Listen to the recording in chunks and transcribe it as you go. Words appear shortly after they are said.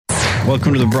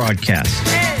Welcome to the broadcast.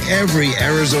 Every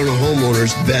Arizona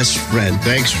homeowner's best friend.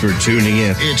 Thanks for tuning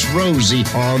in. It's Rosie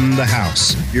on the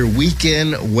house. Your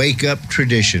weekend wake-up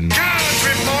tradition.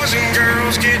 Country boys and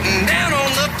girls getting down on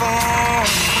the farm.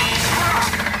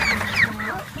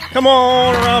 Come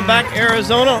on around back,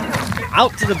 Arizona.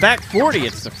 Out to the back 40.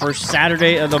 It's the first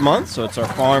Saturday of the month, so it's our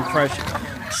Farm Fresh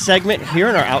segment here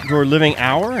in our Outdoor Living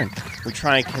Hour, and we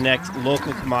try and connect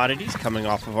local commodities coming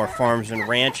off of our farms and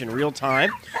ranch in real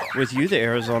time with you, the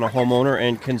Arizona homeowner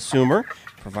and consumer,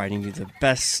 providing you the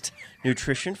best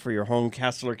nutrition for your home,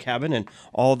 castle, or cabin and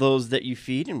all those that you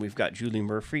feed. And we've got Julie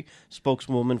Murphy,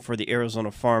 spokeswoman for the Arizona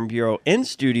Farm Bureau, in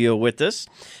studio with us.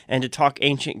 And to talk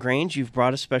ancient grains, you've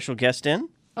brought a special guest in.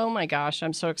 Oh my gosh,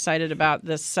 I'm so excited about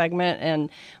this segment and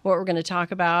what we're going to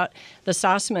talk about. The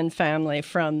Sossaman family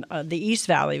from the East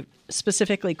Valley,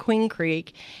 specifically Queen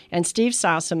Creek, and Steve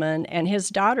Sossaman and his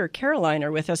daughter Caroline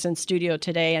are with us in studio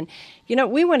today. And, you know,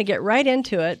 we want to get right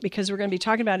into it because we're going to be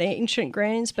talking about ancient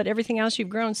grains, but everything else you've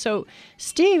grown. So,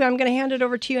 Steve, I'm going to hand it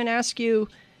over to you and ask you,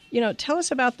 tell us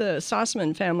about the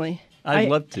Sossaman family. I'd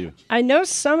love to. I know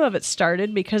some of it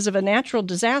started because of a natural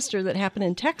disaster that happened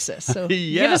in Texas. So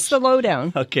Yes. Give us the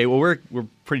lowdown. Okay, well, we're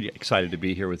pretty excited to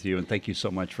be here with you, and thank you so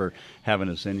much for having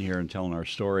us in here and telling our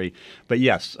story. But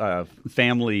yes,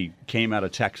 family came out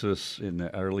of Texas in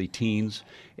the early teens,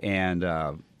 and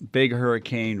big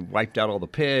hurricane wiped out all the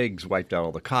pigs, wiped out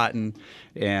all the cotton,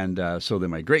 and so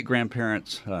then my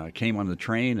great-grandparents came on the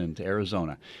train into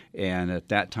Arizona, and at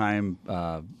that time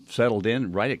settled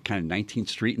in right at kind of 19th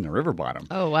Street in the river bottom.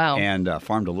 Oh, wow. And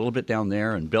farmed a little bit down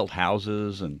there and built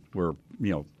houses and were,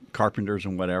 carpenters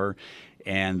and whatever.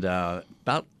 And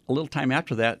about a little time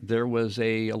after that, there was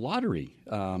a lottery,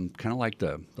 kind of like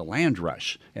the land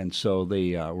rush. And so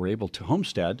they were able to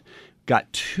homestead,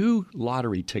 got 2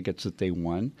 lottery tickets that they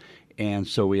won. And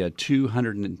so we had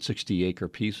 260-acre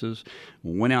pieces.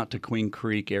 Went out to Queen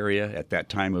Creek area. At that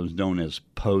time, it was known as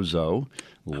Pozo.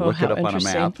 Look it up on a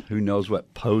map. Who knows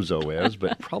what Pozo is,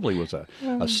 but probably was a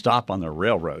stop on the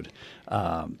railroad.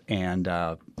 And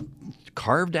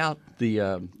carved out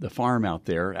the farm out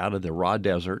there, out of the raw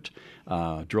desert.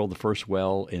 Drilled the first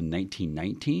well in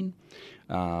 1919.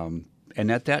 And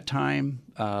at that time,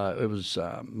 it was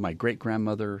my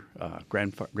great-grandmother,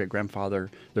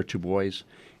 great-grandfather, their 2 boys.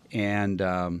 And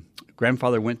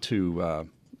grandfather went to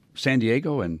San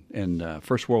Diego in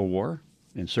First World War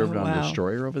and served on a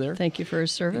destroyer over there. Thank you for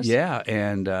his service. Yeah,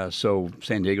 and so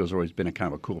San Diego's always been a kind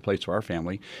of a cool place for our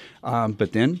family.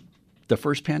 But then the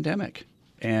first pandemic,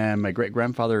 and my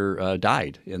great-grandfather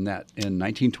died in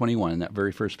 1921, in that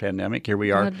very first pandemic. Here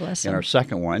we are in our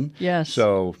second one. Yes.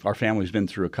 So our family's been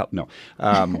through a couple.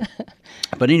 No.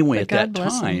 But anyway, at that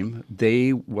time,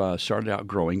 they started out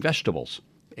growing vegetables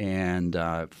and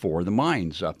for the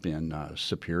mines up in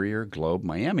Superior, Globe,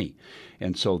 Miami.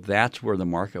 And so that's where the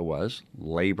market was.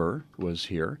 Labor was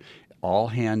here, all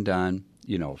hand done,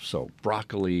 so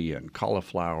broccoli and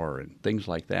cauliflower and things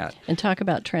like that. And talk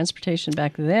about transportation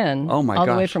back then. Oh, my all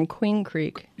gosh. the way from Queen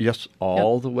Creek. Yes,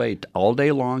 all the way, all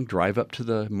day long, drive up to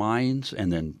the mines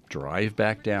and then drive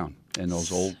back down in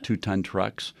those old 2-ton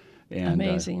trucks. And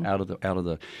amazing.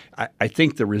 I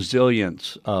think the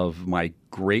resilience of my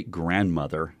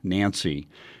great-grandmother, Nancy,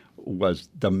 was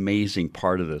the amazing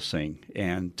part of this thing.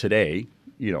 And today,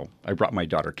 I brought my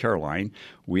daughter Caroline.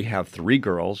 We have 3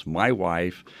 girls, my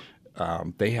wife.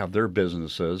 They have their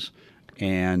businesses.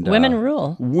 And women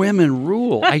rule. Women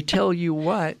rule. I tell you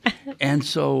what. And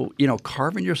so,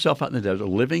 carving yourself out in the desert,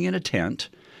 living in a tent.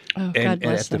 Oh, God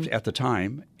bless them. At the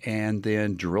time, and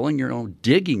then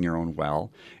digging your own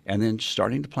well, and then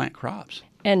starting to plant crops.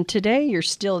 And today you're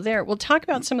still there. We'll talk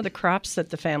about some of the crops that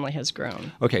the family has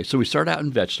grown. Okay, so we started out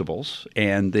in vegetables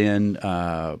and then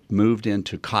moved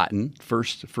into cotton.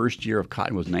 First year of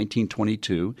cotton was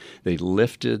 1922. They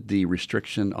lifted the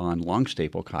restriction on long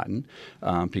staple cotton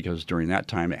because during that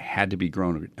time it had to be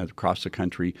grown across the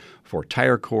country for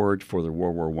tire cord for the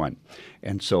World War I.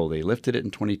 And so they lifted it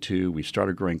in 22. We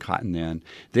started growing cotton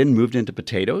then moved into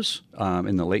potatoes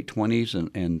in the late 20s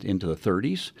and into the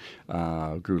 30s.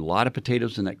 Grew a lot of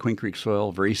potatoes in that Queen Creek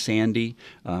soil, very sandy,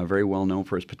 very well known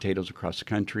for its potatoes across the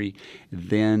country.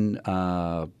 Then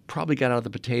probably got out of the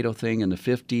potato thing in the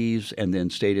 50s and then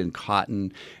stayed in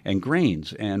cotton and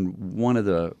grains. And one of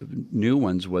the new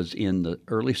ones was in the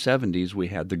early 70s, we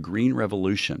had the Green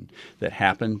Revolution that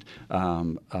happened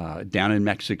down in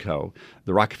Mexico.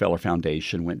 The Rockefeller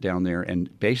Foundation went down there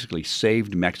and basically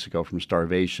saved Mexico from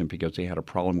starvation because they had a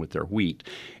problem with their wheat.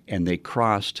 And they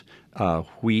crossed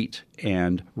wheat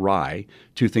and rye,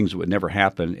 2 things that would never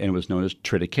happen, and it was known as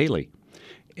triticale.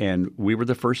 And we were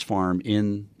the first farm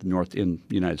in the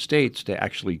United States to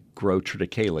actually grow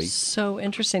triticale. So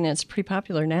interesting. It's pretty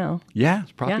popular now. Yeah,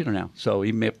 it's popular now. So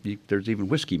there's even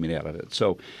whiskey made out of it.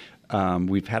 So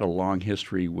we've had a long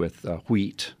history with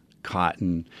wheat,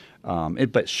 cotton,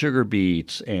 but sugar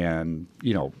beets, and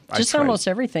just almost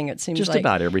everything. It seems just like.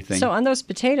 about everything. So on those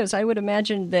potatoes, I would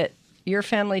imagine that your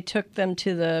family took them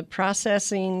to the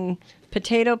processing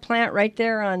potato plant right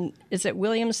there on, is it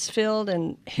Williamsfield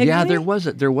and Higley? Yeah,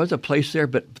 there was a place there,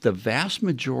 but the vast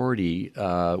majority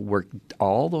where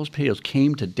all those potatoes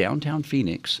came to downtown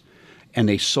Phoenix, and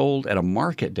they sold at a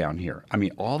market down here. I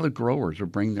mean, all the growers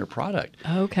would bring their product.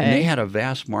 Okay. And they had a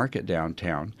vast market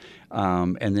downtown,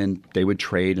 and then they would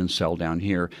trade and sell down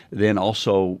here. Then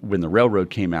also, when the railroad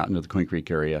came out into the Queen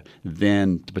Creek area,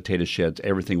 then the potato sheds,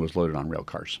 everything was loaded on rail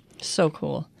cars. So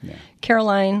cool. Yeah.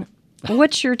 Caroline,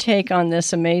 what's your take on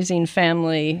this amazing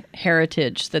family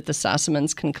heritage that the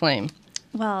Sossamans can claim?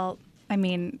 Well, I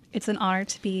mean, it's an honor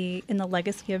to be in the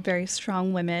legacy of very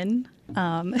strong women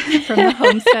from the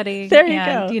homesteading There you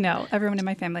and, go. Everyone in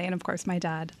my family and, of course, my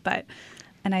dad.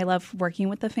 And I love working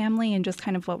with the family and just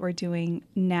kind of what we're doing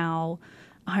now,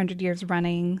 100 years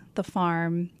running the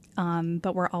farm.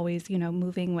 But we're always,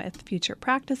 moving with future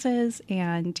practices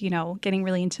and, getting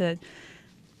really into,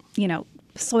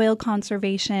 soil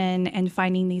conservation and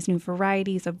finding these new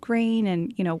varieties of grain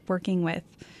and, working with,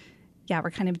 we're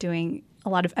kind of doing a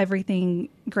lot of everything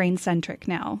grain-centric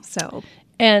now.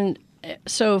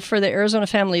 So for the Arizona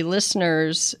Family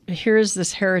listeners, here's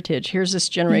this heritage. Here's this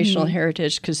generational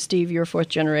heritage because, Steve, you're fourth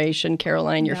generation.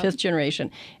 Caroline, you're fifth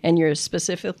generation. And you're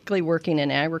specifically working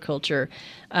in agriculture.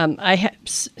 I have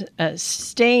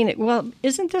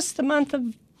isn't this the month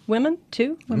of women,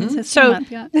 too? Women's History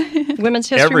Month, yeah. Women's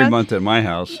History Every month at my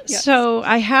house. Yes. So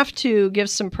I have to give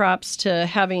some props to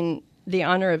having the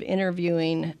honor of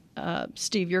interviewing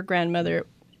Steve, your grandmother.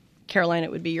 Caroline,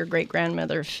 it would be your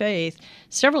great-grandmother, Faith,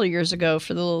 several years ago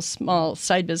for the little small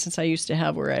side business I used to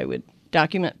have where I would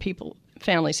document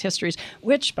families' histories,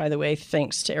 which, by the way,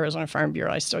 thanks to Arizona Farm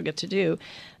Bureau, I still get to do.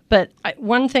 But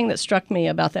one thing that struck me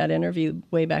about that interview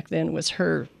way back then was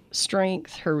her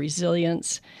strength, her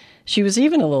resilience. She was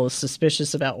even a little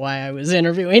suspicious about why I was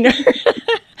interviewing her,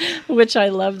 which I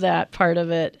love that part of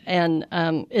it. And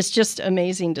it's just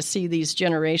amazing to see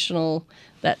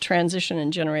that transition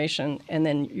in generation, and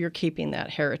then you're keeping that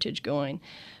heritage going.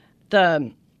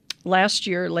 Late last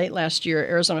year,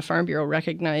 Arizona Farm Bureau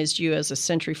recognized you as a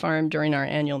Century Farm during our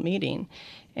annual meeting.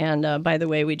 And by the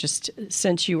way,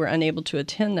 since you were unable to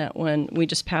attend that one, we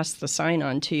just passed the sign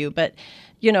on to you. But,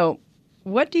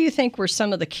 what do you think were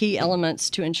some of the key elements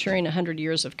to ensuring 100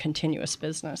 years of continuous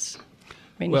business?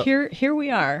 I mean, here we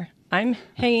are. I'm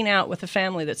hanging out with a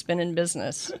family that's been in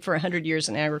business for 100 years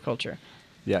in agriculture.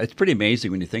 Yeah, it's pretty amazing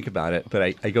when you think about it.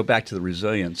 But I go back to the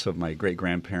resilience of my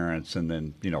great-grandparents, and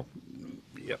then,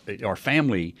 our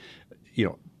family,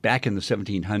 back in the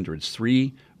 1700s,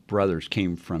 3 brothers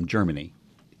came from Germany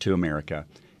to America,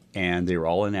 and they were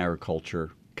all in agriculture,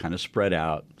 kind of spread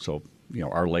out. So,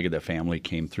 our leg of the family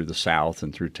came through the South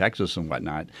and through Texas and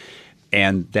whatnot.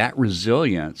 And that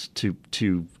resilience to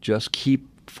just keep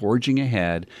forging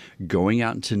ahead, going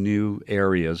out into new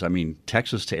areas. I mean,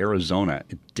 Texas to Arizona,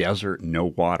 desert, no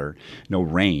water, no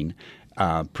rain,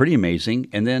 pretty amazing.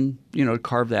 And then, to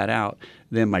carve that out.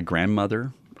 Then my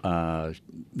grandmother,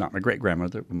 not my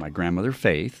great-grandmother, but my grandmother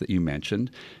Faith that you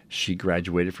mentioned, she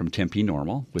graduated from Tempe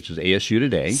Normal, which is ASU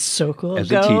today. So cool.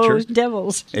 As a teacher.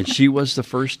 Devils. And she was the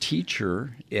first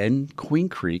teacher in Queen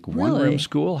Creek, one-room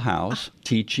schoolhouse,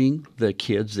 teaching the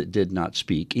kids that did not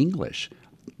speak English,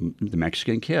 the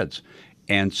Mexican kids.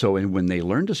 And so when they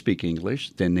learned to speak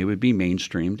English, then they would be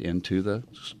mainstreamed into the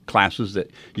classes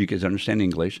that you could understand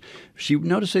English. She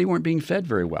noticed they weren't being fed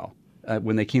very well.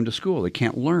 When they came to school, they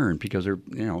can't learn because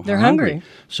they're hungry.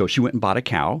 So she went and bought a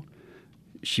cow.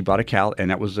 She bought a cow, and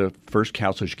that was the first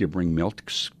cow so she could bring milk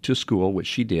to school, which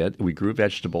she did. We grew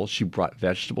vegetables. She brought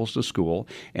vegetables to school,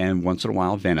 and once in a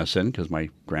while venison because my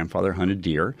grandfather hunted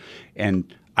deer.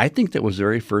 And I think that was the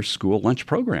very first school lunch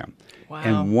program. Wow.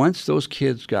 And once those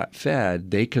kids got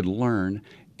fed, they could learn,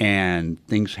 and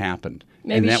things happened.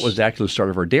 Maybe and that was actually the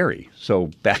start of our dairy. So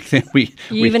back then we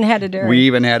even had a dairy. We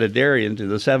even had a dairy into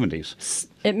the 70s.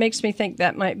 It makes me think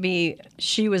that might be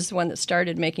she was the one that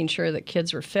started making sure that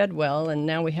kids were fed well, and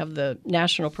now we have the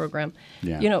national program.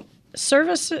 Yeah.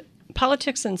 Service,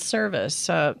 politics and service,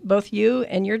 both you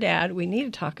and your dad, we need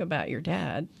to talk about your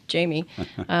dad, Jamie.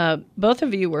 Both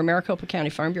of you were Maricopa County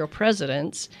Farm Bureau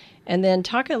presidents, and then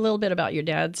talk a little bit about your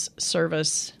dad's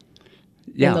service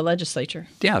in the legislature.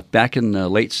 Yeah, back in the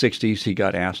late 60s, he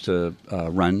got asked to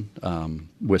run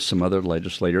with some other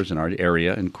legislators in our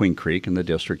area in Queen Creek in the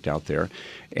district out there.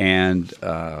 And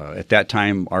at that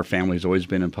time, our family's always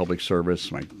been in public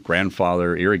service. My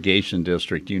grandfather, irrigation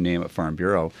district, you name it, Farm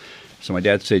Bureau. So my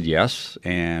dad said yes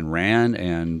and ran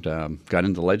and got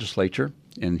into the legislature.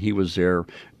 And he was there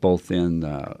both in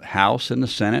the House and the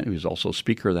Senate. He was also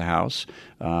Speaker of the House,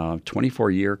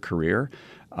 24-year career.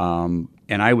 And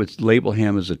I would label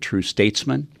him as a true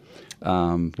statesman,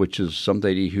 which is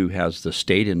somebody who has the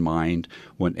state in mind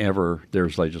whenever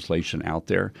there's legislation out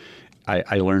there.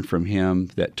 I learned from him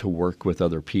that to work with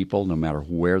other people, no matter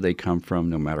where they come from,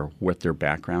 no matter what their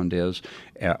background is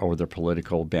or their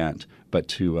political bent, but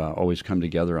to always come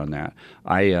together on that.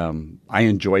 I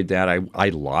enjoyed that. I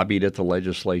lobbied at the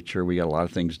legislature. We got a lot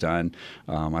of things done.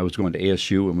 I was going to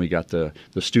ASU when we got the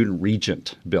student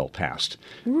regent bill passed.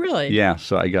 Really? Yeah,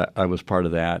 so I was part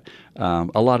of that.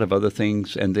 A lot of other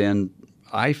things, and then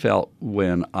I felt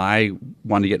when I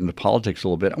wanted to get into politics a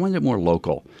little bit, I wanted it more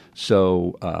local.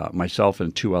 So myself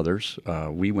and two others,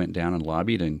 we went down and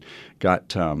lobbied and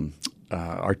got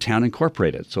our town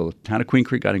incorporated. So the town of Queen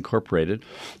Creek got incorporated,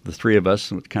 the three of us,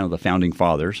 kind of the founding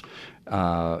fathers.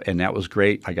 And that was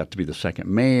great. I got to be the second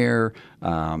mayor,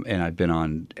 and I've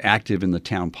been active in the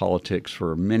town politics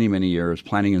for many, many years,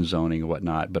 planning and zoning and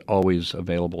whatnot, but always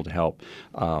available to help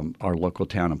our local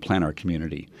town and plan our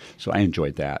community. So I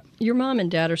enjoyed that. Your mom and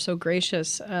dad are so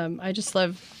gracious. I just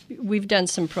love, we've done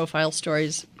some profile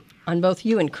stories on both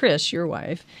you and Chris, your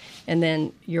wife, and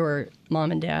then your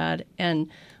mom and dad. And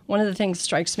one of the things that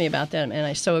strikes me about them, and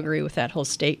I so agree with that whole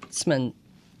statesman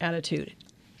attitude,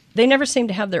 they never seem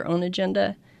to have their own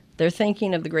agenda. They're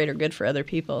thinking of the greater good for other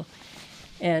people.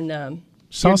 And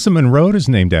Sossaman Road is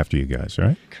named after you guys,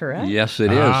 right? correct? Yes,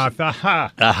 it is.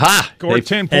 Aha. Aha! Scored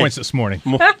 10 points this morning.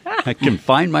 I can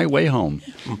find my way home.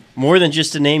 More than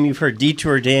just a name you've heard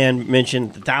Detour Dan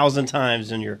mentioned 1,000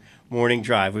 times in your morning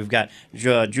drive. We've got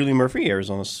Julie Murphy,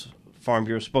 Arizona's Farm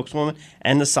Bureau spokeswoman,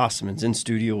 and the Sossamans in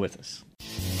studio with us.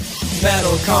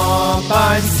 Metal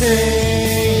combine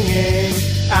singing,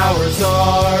 hours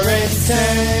are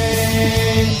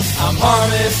insane. I'm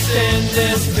harvesting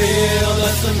this field of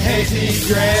some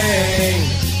hazy grain.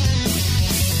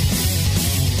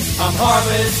 I'm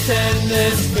harvesting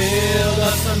this field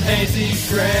of some hazy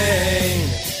grain.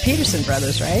 Peterson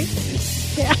Brothers, right?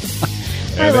 Yeah.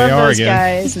 There I they love are those again.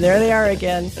 guys. There they are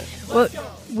again. Well,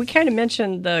 we kind of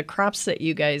mentioned the crops that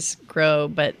you guys grow,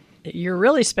 but you're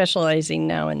really specializing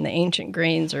now in the ancient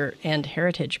grains and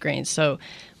heritage grains. So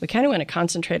we kind of want to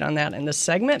concentrate on that in this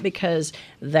segment because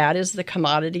that is the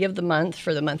commodity of the month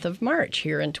for the month of March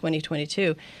here in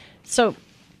 2022. So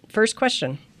first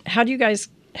question, how did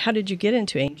you get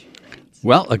into ancient grains?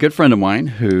 Well, a good friend of mine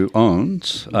who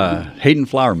owns Hayden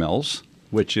Flour Mills,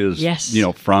 which is Yes.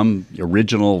 From the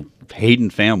original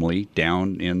Hayden family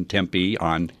down in Tempe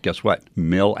on, guess what,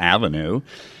 Mill Avenue,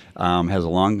 has a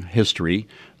long history.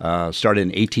 Started in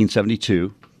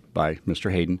 1872 by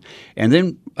Mr. Hayden, and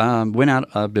then went out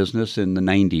of business in the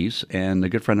 90s. And a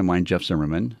good friend of mine, Jeff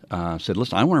Zimmerman, said,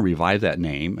 listen, I want to revive that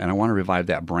name, and I want to revive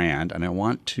that brand, and I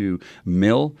want to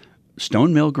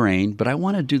stone mill grain, but I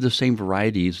want to do the same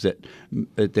varieties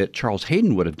that Charles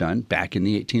Hayden would have done back in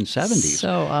the 1870s.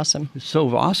 So awesome.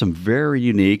 So awesome, very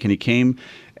unique. And he came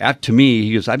to me,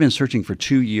 he goes, I've been searching for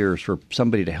 2 years for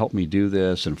somebody to help me do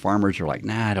this. And farmers are like,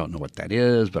 nah, I don't know what that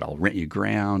is, but I'll rent you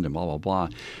ground and blah, blah, blah.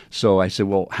 So I said,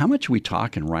 well, how much are we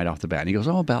talking right off the bat? And he goes,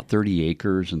 about 30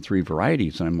 acres and 3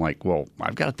 varieties. And I'm like, well,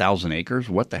 I've got 1,000 acres.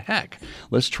 What the heck?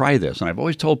 Let's try this. And I've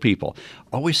always told people,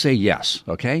 always say yes,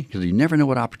 okay? Because you never know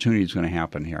what opportunity is going to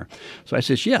happen here. So I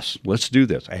said, yes, let's do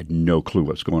this. I had no clue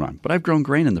what's going on, but I've grown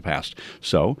grain in the past.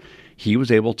 So he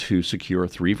was able to secure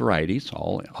 3 varieties,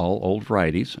 all old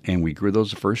varieties, and we grew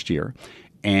those the first year,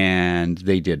 and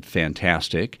they did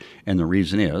fantastic. And the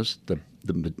reason is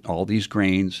all these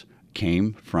grains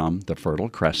came from the Fertile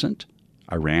Crescent,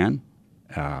 Iran,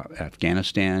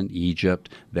 Afghanistan, Egypt,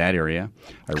 that area,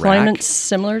 Iraq. Climate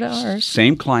similar to ours?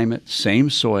 Same climate,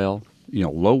 same soil,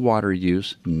 low water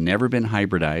use, never been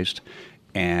hybridized,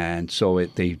 and so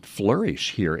they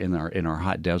flourish here in our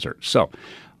hot desert. So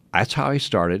that's how I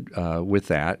started with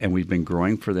that, and we've been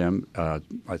growing for them.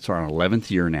 It's our 11th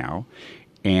year now,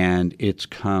 and it's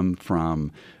come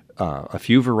from a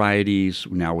few varieties.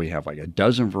 Now we have like a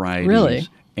dozen varieties. Really?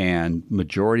 And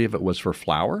majority of it was for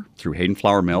flour through Hayden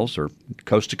Flour Mills, or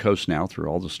coast to coast now through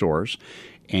all the stores.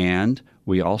 And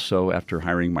we also, after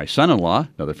hiring my son-in-law,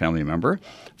 another family member,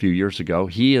 a few years ago,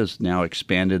 he has now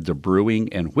expanded the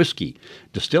brewing and whiskey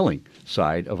distilling.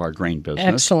 side of our grain business.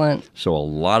 Excellent. So a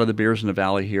lot of the beers in the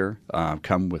valley here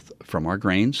come from our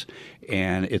grains,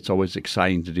 and it's always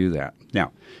exciting to do that.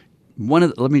 Now, one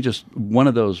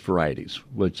of those varieties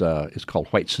is called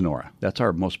White Sonora. That's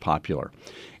our most popular.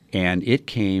 And it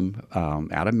came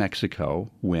out of Mexico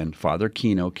when Father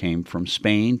Kino came from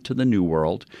Spain to the New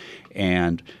World.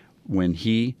 And when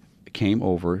he came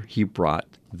over, he brought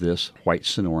this white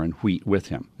Sonoran wheat with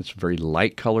him. It's very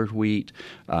light-colored wheat,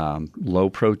 low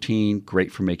protein,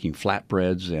 great for making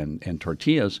flatbreads and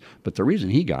tortillas. But the reason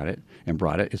he got it and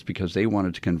brought it is because they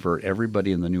wanted to convert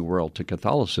everybody in the New World to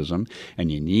Catholicism,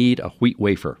 and you need a wheat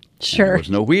wafer. Sure. And there was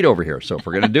no wheat over here, so if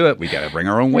we're going to do it, we got to bring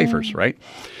our own wafers, right?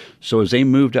 So as they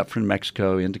moved up from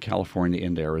Mexico into California,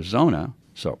 into Arizona,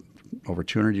 so over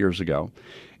 200 years ago,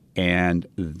 and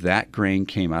that grain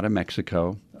came out of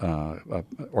Mexico, an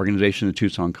organization in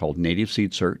Tucson called Native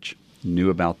Seed Search knew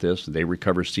about this. They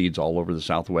recover seeds all over the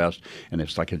Southwest, and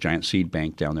it's like a giant seed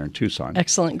bank down there in Tucson.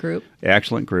 Excellent group.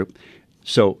 Excellent group.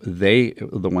 So they,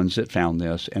 the ones that found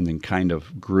this and then kind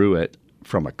of grew it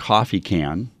from a coffee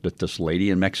can that this lady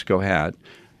in Mexico had,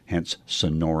 hence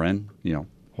Sonoran,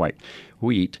 white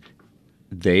wheat.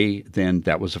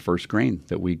 That was the first grain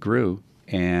that we grew.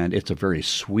 And it's a very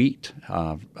sweet,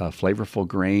 flavorful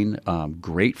grain,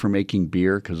 great for making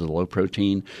beer because of the low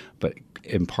protein, but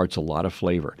imparts a lot of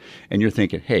flavor. And you're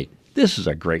thinking, hey, this is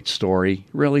a great story.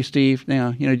 Really, Steve?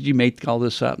 Now, did you make all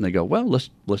this up? And they go, well, let's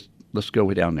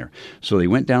go down there. So they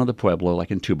went down to the Pueblo,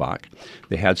 like in Tubac.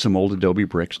 They had some old adobe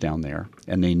bricks down there,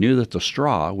 and they knew that the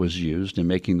straw was used in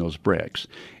making those bricks.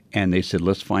 And they said,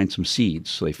 let's find some seeds.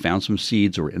 So they found some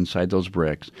seeds that were inside those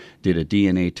bricks, did a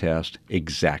DNA test,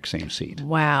 exact same seed.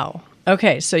 Wow.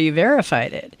 Okay, so you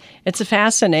verified it. It's a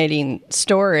fascinating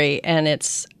story, and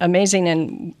it's amazing.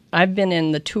 And I've been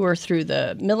in the tour through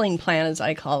the milling plant, as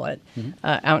I call it,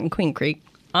 out in Queen Creek,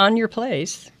 on your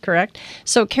place, correct?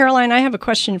 So, Caroline, I have a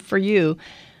question for you.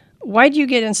 Why do you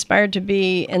get inspired to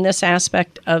be in this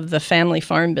aspect of the family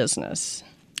farm business?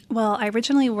 Well, I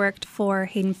originally worked for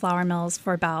Hayden Flour Mills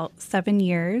for about 7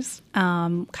 years,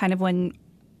 kind of when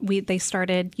they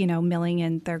started, milling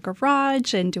in their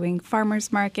garage and doing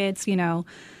farmers markets. We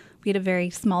had a very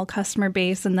small customer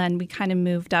base, and then we kind of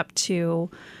moved up to,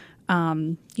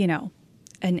 a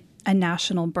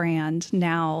national brand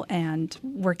now, and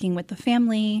working with the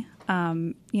family,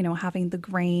 having the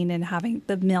grain and having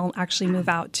the mill actually move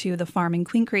out to the farm in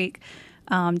Queen Creek,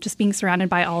 just being surrounded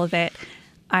by all of it.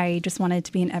 I just wanted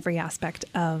to be in every aspect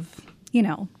of,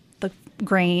 the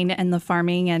grain and the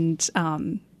farming. And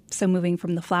so moving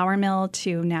from the flour mill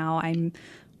to now I'm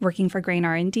working for Grain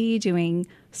R&D doing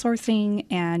sourcing,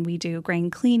 and we do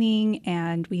grain cleaning,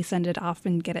 and we send it off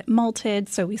and get it malted.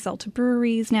 So we sell to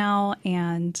breweries now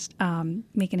and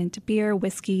make it into beer,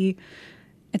 whiskey.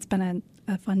 It's been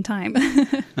a fun time.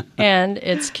 And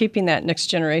it's keeping that next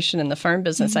generation in the farm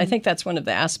business. I think that's one of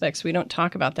the aspects. We don't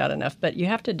talk about that enough, but you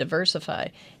have to diversify.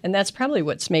 And that's probably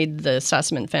what's made the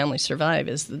Sossaman family survive,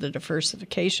 is the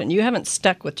diversification. You haven't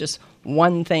stuck with just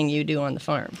one thing you do on the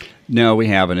farm. No, we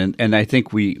haven't. And I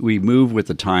think we move with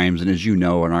the times. And as you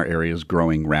know, in our area is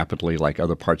growing rapidly like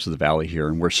other parts of the valley here.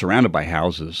 And we're surrounded by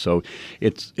houses. So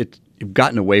it's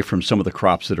gotten away from some of the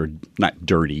crops that are not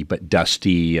dirty, but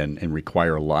dusty and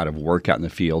require a lot of work out in the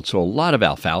field. So a lot of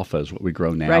alfalfa is what we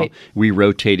grow now. Right. We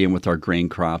rotate in with our grain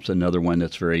crops, another one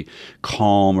that's very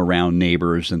calm around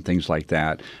neighbors and things like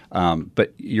that.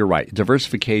 But you're right,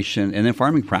 diversification and then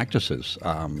farming practices.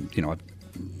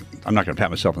 I'm not going to pat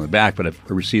myself on the back, but I've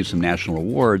received some national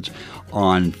awards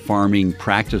on farming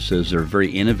practices that are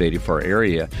very innovative for our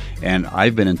area. And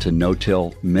I've been into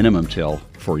no-till, minimum till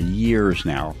for years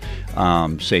now.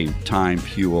 Save time,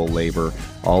 fuel, labor,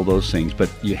 all those things. But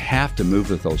you have to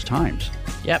move with those times.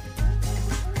 Yep.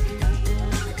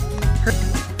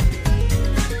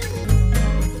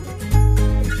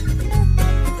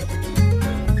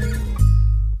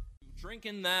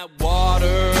 Drinking that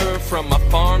water from my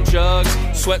farm jugs,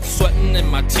 sweating in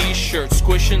my t-shirt,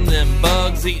 squishing them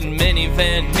bugs, eating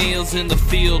minivan meals in the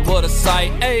field. What a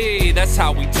sight! Hey, that's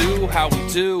how we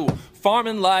do,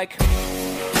 farming like.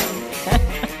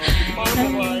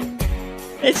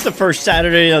 It's the first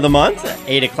Saturday of the month,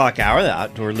 8 o'clock hour, the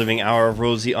outdoor living hour of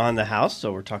Rosie on the House.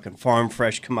 So we're talking farm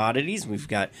fresh commodities. We've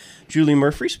got Julie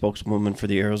Murphy, spokeswoman for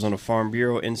the Arizona Farm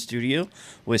Bureau, in studio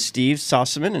with Steve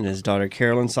Sossaman and his daughter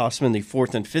Carolyn Sossaman, the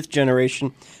fourth and fifth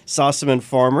generation Sossaman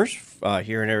farmers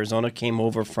here in Arizona. Came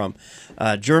over from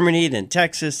Germany, then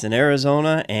Texas, and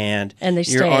Arizona, and they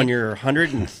you're on your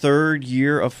 103rd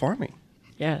year of farming.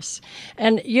 Yes.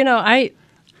 And,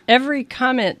 every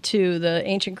comment to the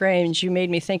ancient grains, you made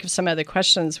me think of some other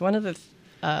questions. One of the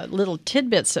little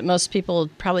tidbits that most people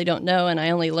probably don't know, and I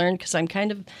only learned because I'm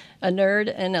kind of a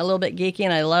nerd and a little bit geeky,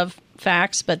 and I love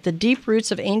facts. But the deep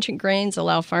roots of ancient grains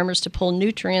allow farmers to pull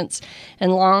nutrients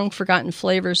and long-forgotten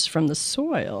flavors from the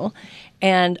soil.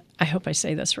 And I hope I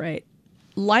say this right.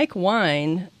 Like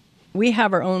wine, we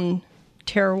have our own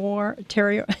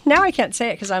terroir. Now I can't say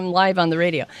it because I'm live on the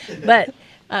radio, but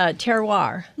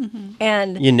terroir.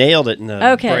 And You nailed it in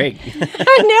the break.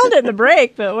 I nailed it in the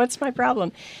break, but what's my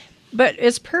problem? But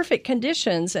it's perfect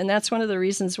conditions, and that's one of the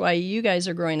reasons why you guys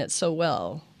are growing it so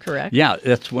well, correct? Yeah,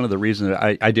 that's one of the reasons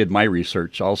I did my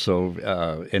research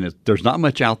also, and there's not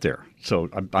much out there. So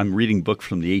I'm reading books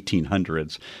from the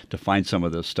 1800s to find some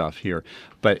of this stuff here.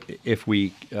 But if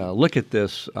we look at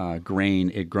this grain,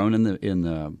 it grown in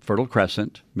the Fertile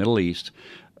Crescent, Middle East,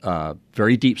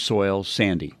 very deep soil,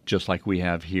 sandy, just like we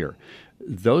have here.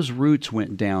 Those roots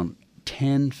went down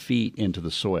 10 feet into the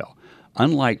soil.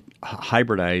 Unlike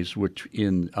hybridized, which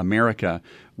in America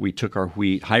we took our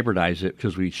wheat, hybridized it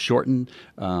because we shortened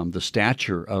the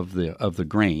stature of the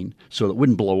grain so it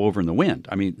wouldn't blow over in the wind.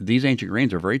 I mean, these ancient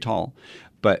grains are very tall,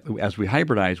 but as we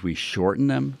hybridized, we shortened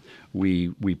them. We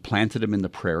planted them in the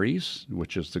prairies,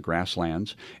 which is the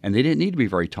grasslands, and they didn't need to be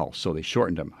very tall, so they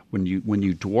shortened them. When you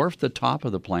dwarf the top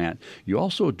of the plant, you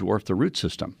also dwarf the root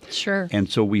system. Sure. And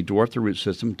so we dwarf the root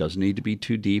system. Doesn't need to be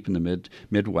too deep in the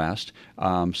Midwest.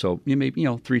 So maybe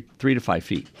 3 to 5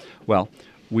 feet. Well,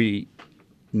 we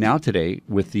now today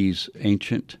with these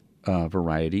ancient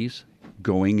varieties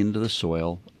going into the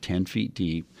soil 10 feet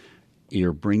deep,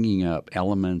 you're bringing up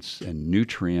elements and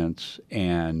nutrients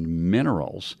and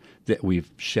minerals that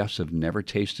chefs have never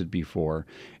tasted before,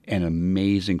 and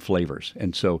amazing flavors.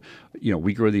 And so,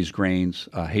 we grow these grains.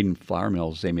 Hayden Flour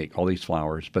Mills, they make all these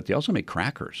flours, but they also make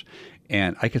crackers.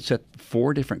 And I could set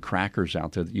 4 different crackers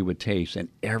out there that you would taste, and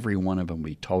every one of them would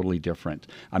be totally different.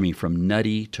 I mean, from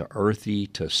nutty to earthy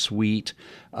to sweet.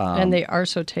 And they are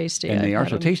so tasty. And they are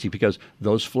so tasty because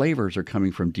those flavors are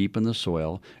coming from deep in the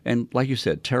soil. And like you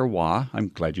said, terroir, I'm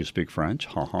glad you speak French.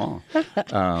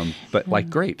 But like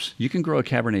grapes, you can grow a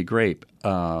Cabernet grape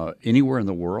anywhere in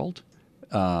the world.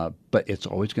 But it's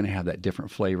always going to have that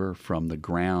different flavor from the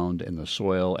ground and the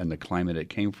soil and the climate it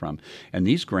came from. And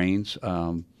these grains,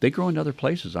 they grow in other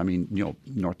places. I mean,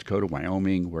 North Dakota,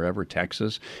 Wyoming, wherever,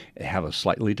 Texas, have a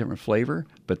slightly different flavor,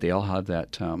 but they all have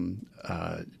that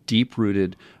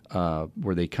deep-rooted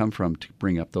where they come from to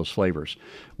bring up those flavors.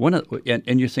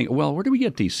 And you think, well, where do we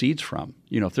get these seeds from?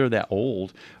 If they're that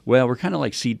old, well, we're kind of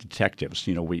like seed detectives.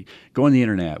 We go on the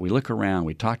internet, we look around,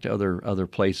 we talk to other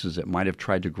places that might have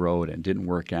tried to grow it and didn't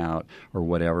work out or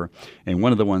whatever. And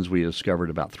one of the ones we discovered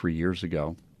about 3 years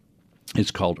ago is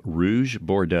called Rouge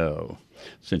Bordeaux.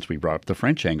 Since we brought up the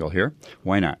French angle here,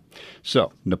 why not?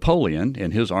 So Napoleon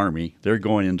and his army, they're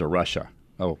going into Russia.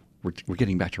 Oh, we're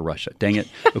getting back to Russia. Dang it.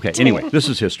 Okay, anyway, this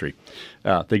is history.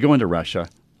 They go into Russia.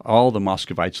 All the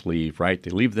Muscovites leave, right?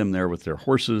 They leave them there with their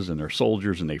horses and their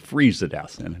soldiers, and they freeze to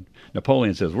death. And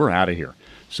Napoleon says, we're out of here.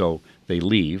 So they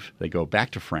leave. They go back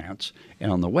to France.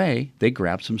 And on the way, they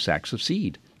grab some sacks of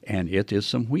seed. And it is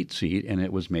some wheat seed, and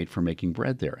it was made for making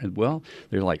bread there. And, well,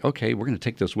 they're like, okay, we're going to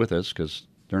take this with us because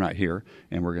they're not here,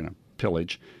 and we're going to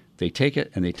pillage. They take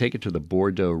it, and they take it to the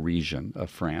Bordeaux region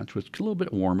of France, which is a little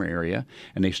bit warmer area,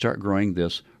 and they start growing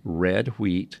this red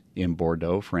wheat in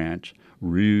Bordeaux, France,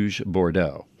 Rouge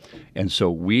Bordeaux. And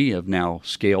so we have now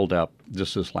scaled up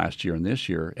this last year and this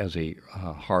year as a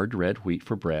hard red wheat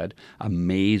for bread,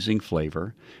 amazing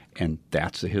flavor, and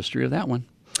that's the history of that one.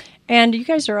 And you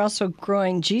guys are also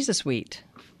growing Jesus wheat.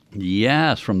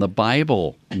 Yes, from the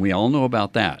Bible. We all know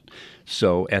about that.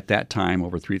 So at that time,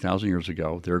 over 3,000 years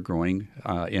ago, they're growing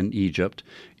in Egypt,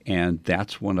 and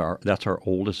that's our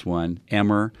oldest one.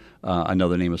 Emmer,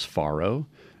 another name is Faro,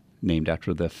 named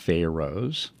after the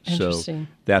pharaohs. Interesting.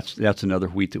 So that's another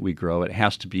wheat that we grow. It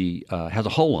has to be has a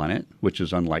hull on it, which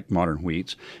is unlike modern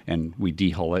wheats, and we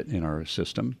dehull it in our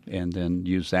system and then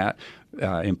use that.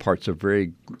 Imparts a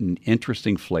very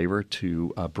interesting flavor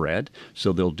to bread.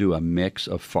 So they'll do a mix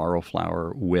of farro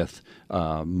flour with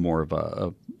more of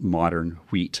a modern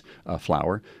wheat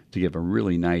flour to give a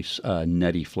really nice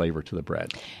nutty flavor to the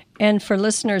bread. And for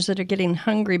listeners that are getting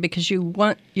hungry because you'll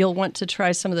want to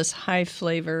try some of this high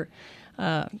flavor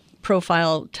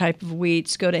profile type of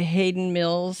wheats, go to Hayden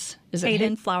Mills. Is it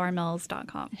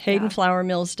HaydenFlourMills.com.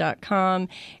 HaydenFlourMills.com.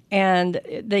 And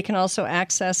they can also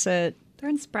access it. They're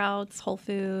in Sprouts, Whole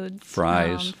Foods,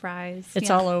 Fries.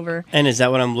 It's all over. And is that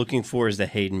what I'm looking for? Is the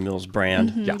Hayden Mills brand?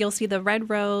 Mm-hmm. Yeah. You'll see the Red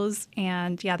Rose,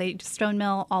 and they stone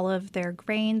mill all of their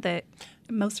grain. That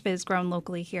most of it is grown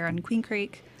locally here in Queen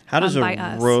Creek. How does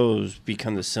a rose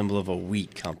become the symbol of a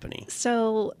wheat company?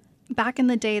 So back in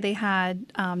the day, they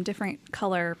had different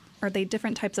color or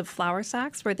different types of flour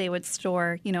sacks where they would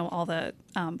store, all the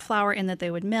flour in that they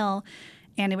would mill,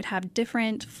 and it would have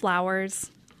different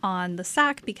flours on the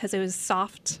sack because it was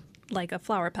soft like a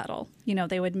flour petal.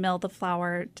 They would mill the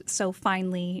flour so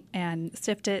finely and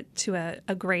sift it to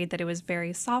a grade that it was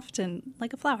very soft and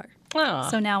like a flour. Ah.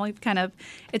 So now we've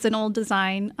it's an old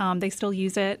design. They still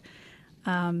use it,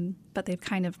 but they've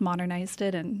kind of modernized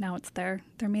it, and now it's their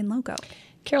main logo.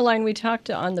 Caroline, we talked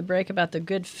on the break about the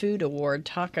Good Food Award.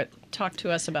 Talk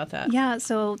to us about that. Yeah,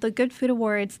 so the Good Food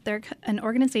Awards, they're an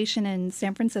organization in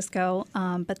San Francisco,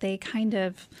 but they kind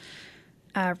of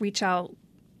reach out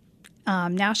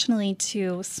nationally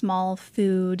to small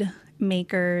food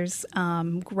makers,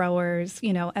 growers,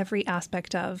 every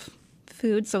aspect of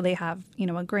food. So they have,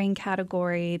 a grain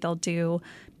category. They'll do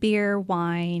beer,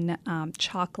 wine,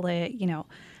 chocolate,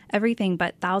 everything.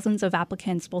 But thousands of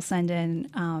applicants will send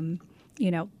in,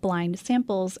 blind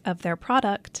samples of their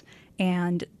product.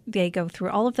 And they go through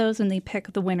all of those and they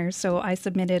pick the winners. So I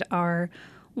submitted our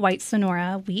white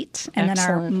Sonora wheat and then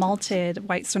our malted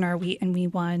white Sonora wheat, and we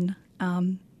won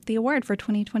the award for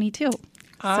 2022.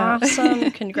 Awesome.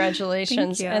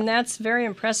 Congratulations. Thank you. And that's very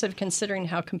impressive considering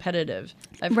how competitive.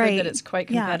 I've heard that it's quite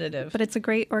competitive. Yeah, but it's a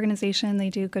great organization.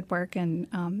 They do good work, and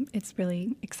it's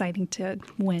really exciting to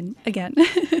win again.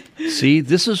 See,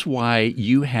 this is why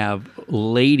you have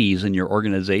ladies in your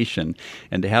organization,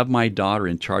 and to have my daughter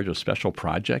in charge of special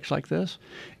projects like this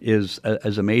is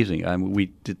amazing.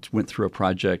 We went through a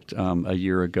project a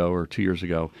year ago or 2 years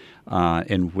ago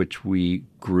in which we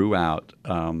grew out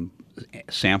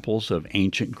samples of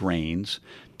ancient grains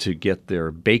to get their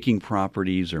baking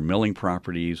properties, their milling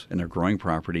properties, and their growing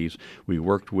properties. We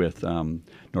worked with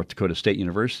North Dakota State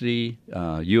University,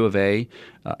 U of A,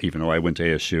 even though I went to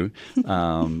ASU.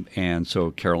 And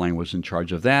so Caroline was in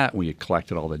charge of that. We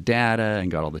collected all the data and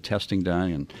got all the testing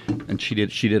done, and she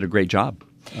did a great job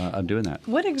of doing that.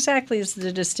 What exactly is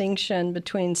the distinction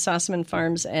between Sossaman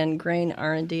Farms and Grain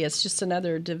R&D? It's just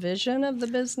another division of the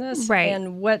business? Right.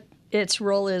 And what its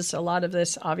role is, a lot of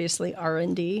this, obviously,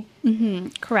 R&D? Mm-hmm.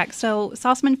 Correct. So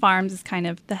Sossaman Farms is kind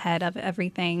of the head of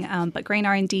everything, but Grain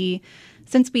R&D,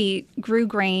 since we grew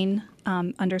grain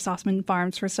under Sossaman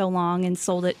Farms for so long and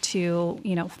sold it to,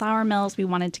 flour mills, we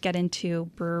wanted to get into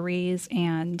breweries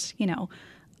and,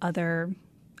 other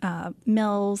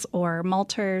mills or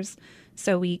malters.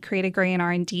 So we created Grain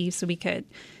R&D so we could,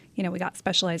 we got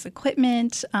specialized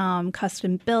equipment,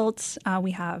 custom built.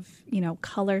 We have,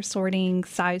 color sorting,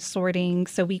 size sorting.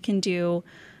 So we can do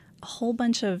a whole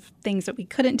bunch of things that we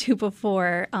couldn't do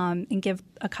before and give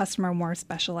a customer a more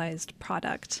specialized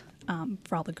product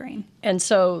for all the grain. And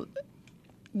so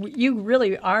you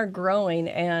really are growing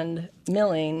and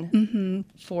milling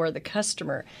for the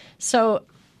customer. So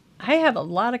I have a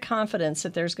lot of confidence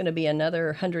that there's going to be another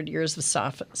 100 years of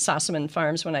Sossaman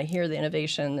Farms when I hear the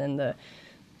innovation and the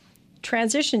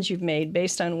transitions you've made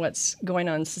based on what's going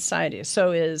on in society.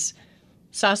 So is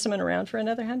Sossaman around for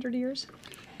another 100 years?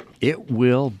 It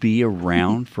will be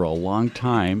around for a long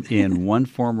time in one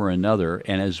form or another.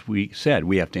 And as we said,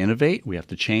 we have to innovate, we have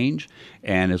to change.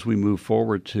 And as we move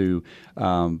forward to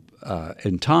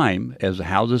in time, as the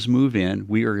houses move in,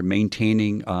 we are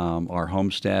maintaining our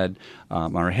homestead,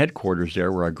 our headquarters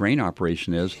there where our grain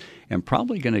operation is, and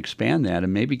probably going to expand that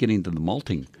and maybe getting to the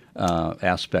malting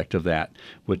aspect of that,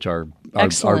 which our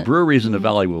breweries in the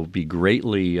valley will be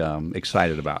greatly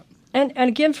excited about. And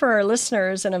again, for our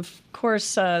listeners, and of course,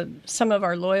 some of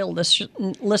our loyal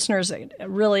listeners that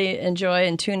really enjoy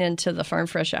and tune into the Farm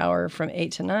Fresh Hour from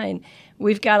 8 to 9,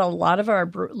 we've got a lot of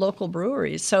our local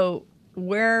breweries. So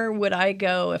where would I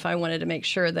go if I wanted to make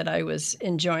sure that I was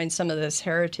enjoying some of this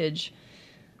heritage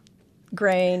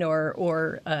grain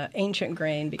or ancient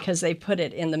grain because they put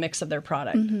it in the mix of their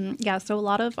product? Mm-hmm. Yeah, so a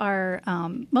lot of our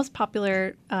most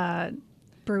popular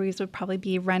breweries would probably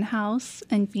be Wren House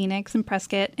in Phoenix and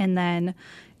Prescott, and then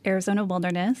Arizona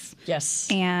Wilderness. Yes.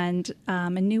 And a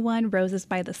new one, Roses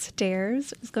by the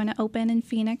Stairs, is going to open in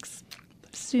Phoenix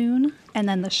soon. And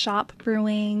then the Shop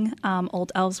Brewing,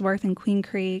 Old Ellsworth and Queen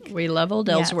Creek. We love Old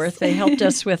Ellsworth. They helped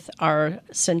us with our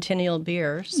Centennial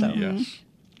beer. So Yes.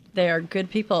 They are good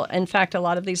people. In fact, a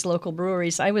lot of these local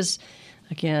breweries, I was,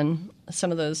 again,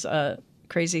 some of those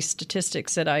crazy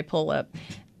statistics that I pull up,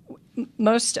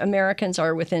 most Americans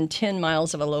are within 10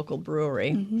 miles of a local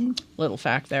brewery. Mm-hmm. Little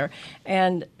fact there.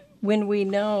 And when we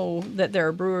know that there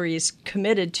are breweries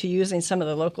committed to using some of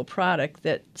the local product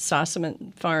that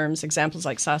Sossaman Farms, examples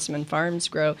like Sossaman Farms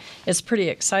grow, it's pretty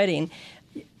exciting.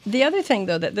 The other thing,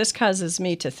 though, that this causes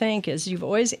me to think is you've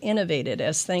always innovated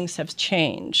as things have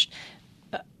changed.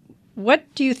 what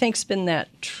do you think's been that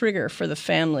trigger for the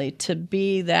family to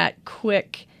be that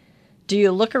quick? Do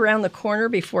you look around the corner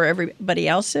before everybody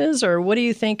else is, or what do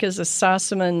you think is a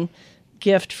Sossamon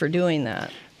gift for doing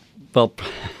that? Well,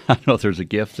 I don't know if there's a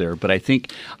gift there, but I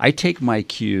think I take my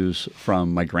cues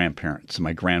from my grandparents,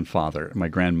 my grandfather, my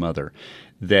grandmother,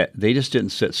 that they just didn't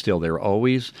sit still. They were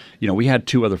always, we had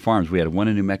 2 other farms. We had one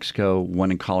in New Mexico,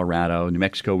 one in Colorado. In New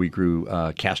Mexico, we grew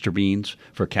castor beans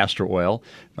for castor oil.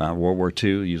 World War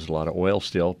II used a lot of oil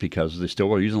still because they still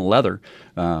were using leather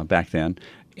back then.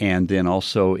 And then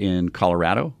also in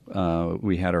Colorado,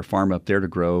 we had our farm up there to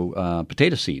grow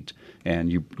potato seeds.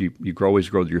 And you always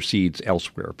grow your seeds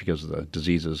elsewhere because of the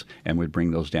diseases, and we'd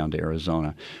bring those down to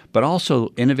Arizona. But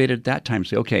also innovated at that time,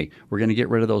 say, okay, we're going to get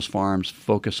rid of those farms,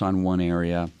 focus on one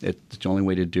area. It's the only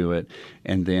way to do it.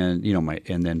 And then,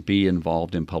 and then be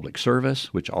involved in public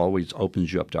service, which always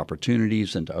opens you up to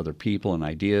opportunities and to other people and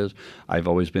ideas. I've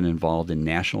always been involved in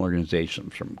national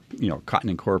organizations from, Cotton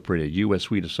Incorporated, U.S.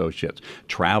 Wheat Associates,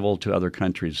 travel to other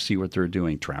countries, see what they're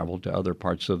doing, travel to other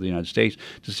parts of the United States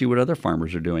to see what other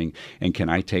farmers are doing. And can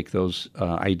I take those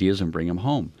ideas and bring them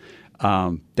home?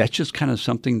 That's just kind of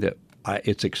something that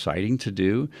it's exciting to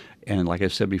do. And like I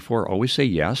said before, always say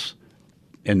yes.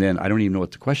 And then I don't even know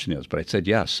what the question is, but I said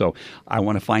yes. So I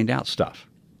want to find out stuff.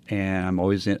 And I'm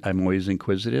always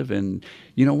inquisitive. And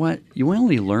you know what? You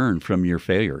only learn from your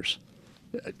failures.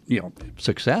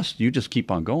 Success, you just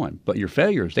keep on going. But your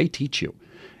failures, they teach you.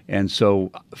 And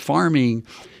so farming,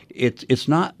 it's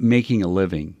not making a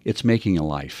living. It's making a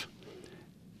life.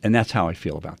 And that's how I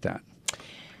feel about that.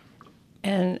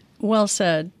 And well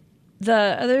said.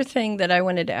 The other thing that I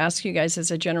wanted to ask you guys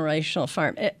is a generational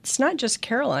farm. It's not just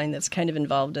Caroline that's kind of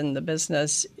involved in the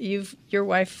business. Your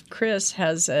wife, Chris,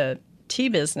 has a tea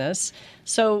business.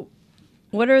 So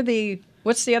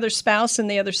what's the other spouse and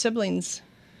the other siblings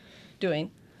doing?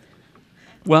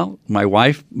 Well,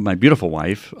 my beautiful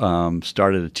wife,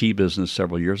 started a tea business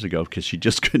several years ago because she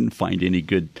just couldn't find any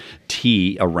good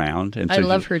tea around. And I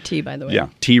love her tea, by the way. Yeah,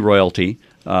 Tea Royalty,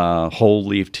 whole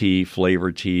leaf tea,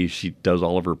 flavored tea. She does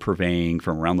all of her purveying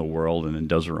from around the world and then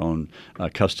does her own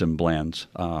custom blends.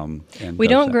 We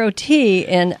don't grow tea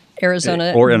in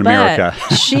Arizona or in America.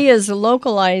 She is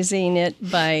localizing it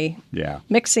by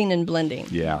mixing and blending.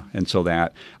 Yeah, and so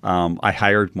that I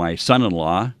hired my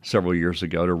son-in-law several years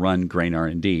ago to run Grain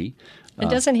R&D. And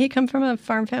doesn't he come from a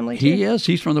farm family too? He is.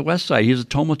 He's from the west side. He's a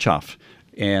Tomachov.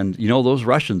 And those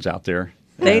Russians out there.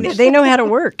 They know how to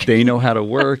work. They know how to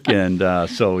work. And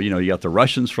so, you got the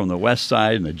Russians from the west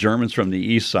side and the Germans from the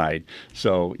east side.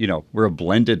 So, we're a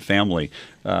blended family.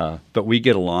 But we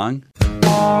get along.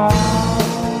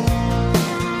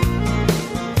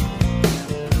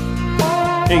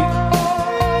 Hey,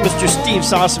 Mr. Steve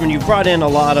Sossamon, you brought in a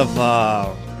lot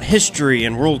of history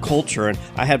and world culture, and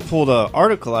I had pulled an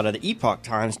article out of the Epoch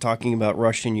Times talking about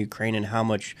Russia and Ukraine and how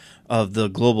much of the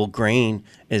global grain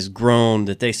is grown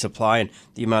that they supply and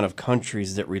the amount of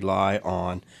countries that rely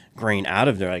on grain out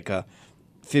of there. Like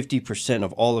 50%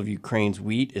 of all of Ukraine's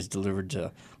wheat is delivered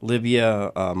to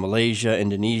Libya, Malaysia,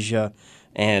 Indonesia,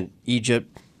 and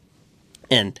Egypt.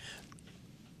 And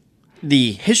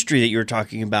the history that you were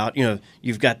talking about,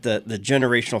 you've got the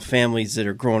generational families that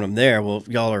are growing them there. Well,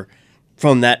 y'all are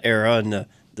from that era and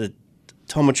the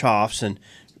Tomachovs, and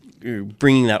you're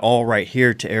bringing that all right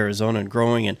here to Arizona and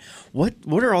growing. And what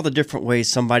are all the different ways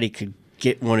somebody could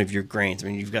get one of your grains? I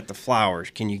mean, you've got the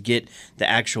flours. Can you get the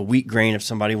actual wheat grain if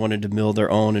somebody wanted to mill their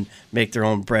own and make their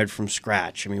own bread from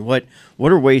scratch? I mean, what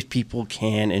are ways people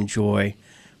can enjoy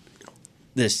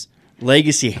this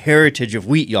legacy heritage of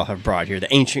wheat y'all have brought here,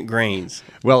 the ancient grains?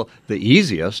 Well, the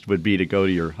easiest would be to go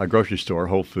to your grocery store,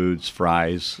 Whole Foods,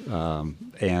 Fry's,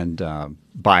 and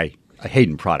buy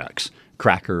Hayden products,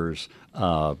 crackers,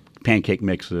 pancake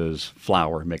mixes,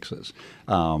 flour mixes.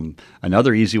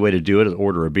 Another easy way to do it is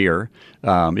order a beer,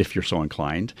 if you're so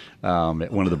inclined,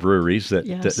 at one of the breweries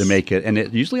that make it.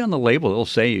 And usually on the label, it'll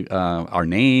say our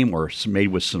name or made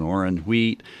with Sonoran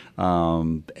wheat.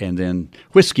 And then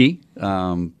whiskey.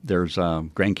 There's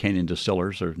Grand Canyon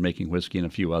Distillers are making whiskey and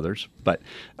a few others. But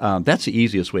that's the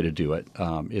easiest way to do it,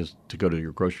 is to go to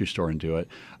your grocery store and do it.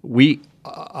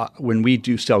 When we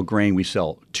do sell grain, we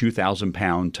sell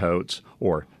 2,000-pound totes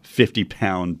or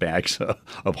 50-pound bags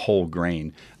of whole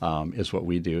grain is what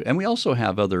we do. And we also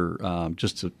have other,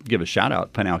 just to give a shout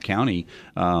out, Pinal County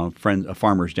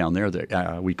farmers down there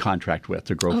that we contract with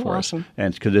to grow for awesome. us.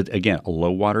 And because, again, a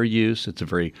low water use, it's a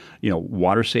very,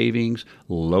 water savings,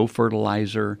 low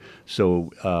fertilizer. So,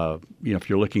 if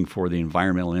you're looking for the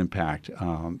environmental impact,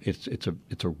 it's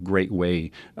a great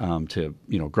way to,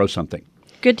 grow something.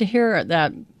 Good to hear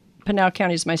that. Pinal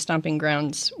County is my stomping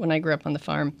grounds when I grew up on the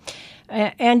farm.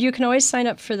 And you can always sign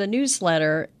up for the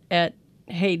newsletter at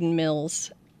Hayden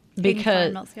Mills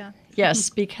because Mills, yeah. yes,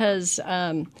 because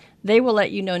they will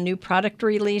let you know new product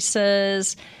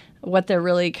releases, what they're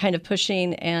really kind of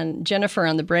pushing. And Jennifer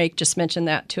on the break just mentioned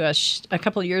that to us a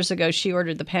couple of years ago. She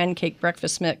ordered the pancake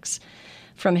breakfast mix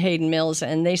from Hayden Mills,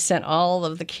 and they sent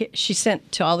she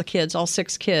sent to all the kids, all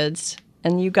 6 kids,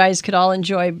 and you guys could all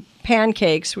enjoy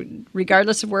pancakes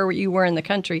regardless of where you were in the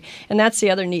country. And that's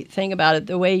the other neat thing about it.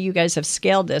 The way you guys have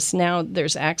scaled this, now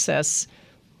there's access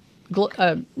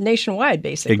nationwide,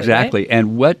 basically. Exactly. Right?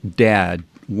 And what dad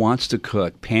wants to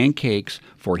cook pancakes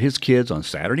for his kids on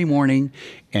Saturday morning,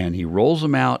 and he rolls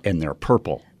them out, and they're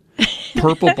purple.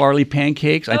 Purple barley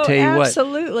pancakes. I tell you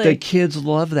absolutely. what, the kids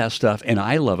love that stuff, and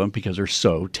I love them because they're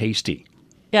so tasty.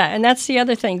 Yeah, and that's the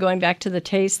other thing, going back to the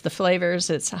taste, the flavors.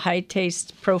 It's high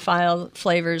taste profile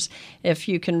flavors. If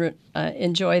you can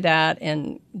enjoy that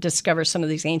and discover some of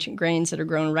these ancient grains that are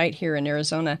grown right here in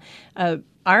Arizona.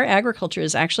 Our agriculture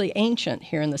is actually ancient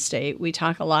here in the state. We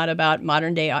talk a lot about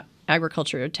modern day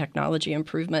agriculture technology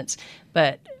improvements,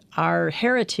 but our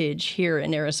heritage here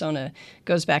in Arizona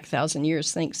goes back 1,000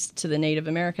 years thanks to the Native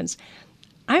Americans.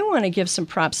 I want to give some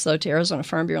props, though, to Arizona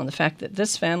Farm Bureau on the fact that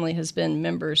this family has been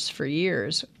members for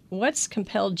years. What's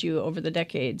compelled you over the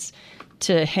decades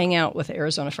to hang out with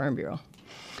Arizona Farm Bureau?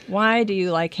 Why do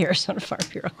you like Arizona Farm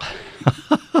Bureau?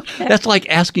 That's like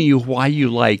asking you why you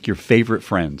like your favorite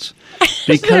friends.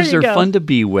 Because they're fun to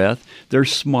be with, they're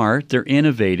smart, they're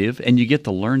innovative, and you get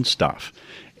to learn stuff.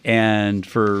 And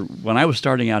when I was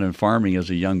starting out in farming as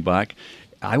a young buck,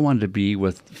 I wanted to be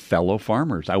with fellow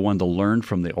farmers. I wanted to learn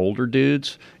from the older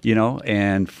dudes,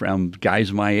 and from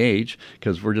guys my age,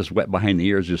 because we're just wet behind the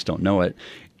ears, just don't know it.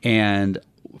 And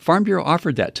Farm Bureau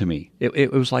offered that to me.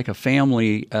 It was like a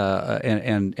family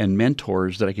and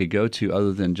mentors that I could go to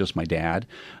other than just my dad,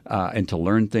 and to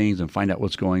learn things and find out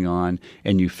what's going on.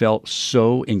 And you felt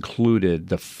so included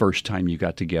the first time you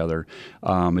got together.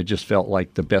 It just felt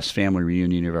like the best family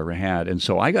reunion you've ever had. And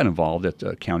so I got involved at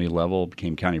the county level,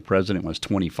 became county president when I was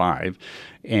 25,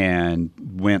 and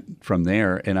went from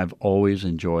there. And I've always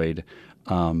enjoyed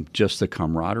just the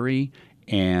camaraderie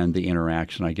and the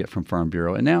interaction I get from Farm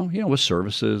Bureau. And now, with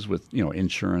services, with,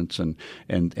 insurance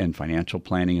and financial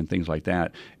planning and things like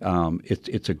that,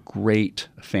 it's a great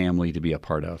family to be a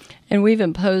part of. And we've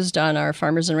imposed on our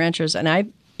farmers and ranchers,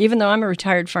 and even though I'm a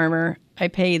retired farmer, I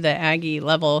pay the Aggie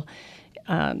level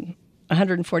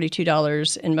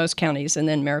 $142 in most counties, and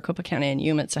then Maricopa County and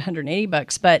Yuma, it's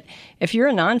 $180. But if you're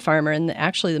a non-farmer, and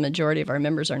actually the majority of our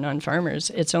members are non-farmers,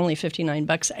 it's only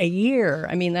 $59 a year.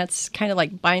 I mean, that's kind of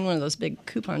like buying one of those big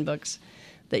coupon books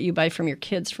that you buy from your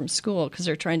kids from school because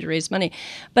they're trying to raise money.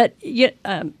 But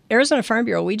Arizona Farm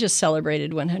Bureau, we just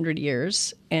celebrated 100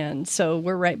 years, and so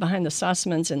we're right behind the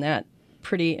Sossamans in that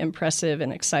pretty impressive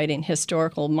and exciting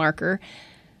historical marker.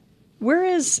 Where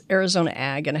is Arizona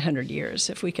Ag in 100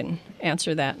 years, if we can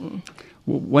answer that?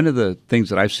 Well, one of the things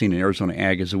that I've seen in Arizona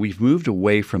Ag is that we've moved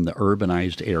away from the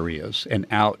urbanized areas and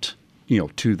out,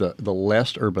 to the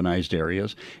less urbanized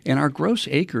areas. And our gross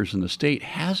acres in the state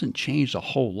hasn't changed a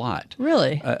whole lot.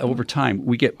 Really? Over time.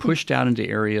 We get pushed out into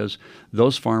areas.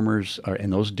 Those farmers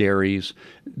and those dairies,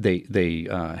 they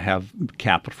have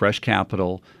fresh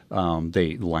capital.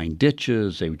 They line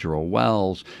ditches, they drill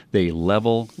wells, they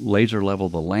laser level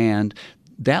the land.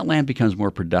 That land becomes more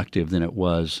productive than it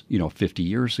was, 50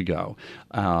 years ago.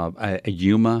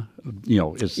 Yuma,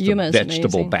 is the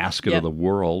vegetable basket of the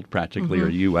world, practically, or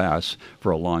U.S.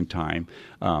 for a long time.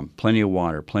 Plenty of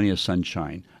water, plenty of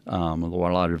sunshine, a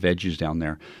lot of veggies down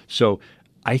there. So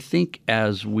I think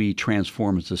as we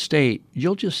transform as a state,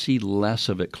 you'll just see less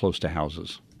of it close to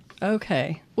houses.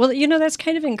 Okay. Well, that's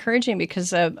kind of encouraging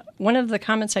because one of the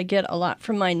comments I get a lot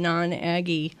from my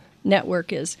non-Aggie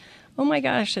network is, oh my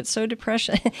gosh, it's so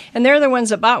depressing. And they're the ones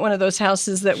that bought one of those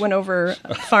houses that went over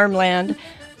farmland,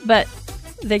 but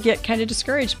they get kind of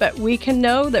discouraged. But we can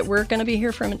know that we're going to be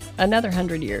here for another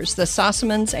 100 years, the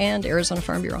Sossamans and Arizona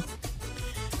Farm Bureau.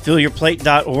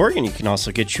 FillYourPlate.org, and you can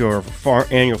also get your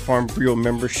annual Farm Bureau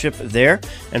membership there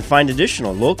and find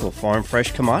additional local farm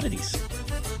fresh commodities.